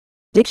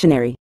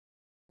Dictionary.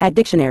 At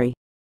dictionary.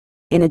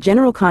 In a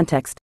general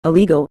context,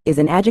 illegal is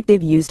an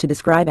adjective used to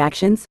describe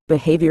actions,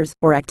 behaviors,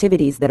 or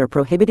activities that are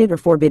prohibited or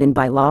forbidden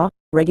by law,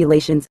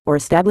 regulations, or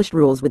established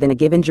rules within a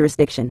given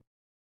jurisdiction.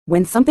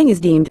 When something is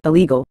deemed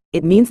illegal,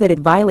 it means that it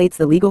violates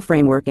the legal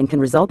framework and can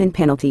result in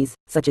penalties,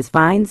 such as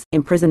fines,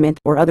 imprisonment,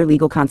 or other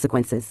legal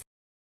consequences.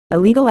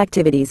 Illegal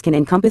activities can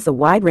encompass a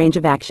wide range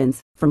of actions,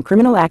 from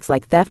criminal acts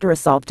like theft or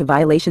assault to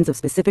violations of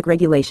specific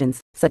regulations,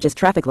 such as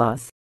traffic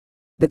laws.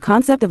 The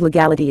concept of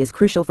legality is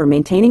crucial for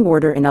maintaining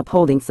order and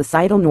upholding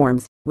societal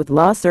norms, with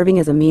law serving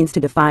as a means to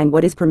define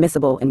what is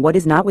permissible and what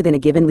is not within a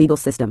given legal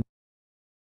system.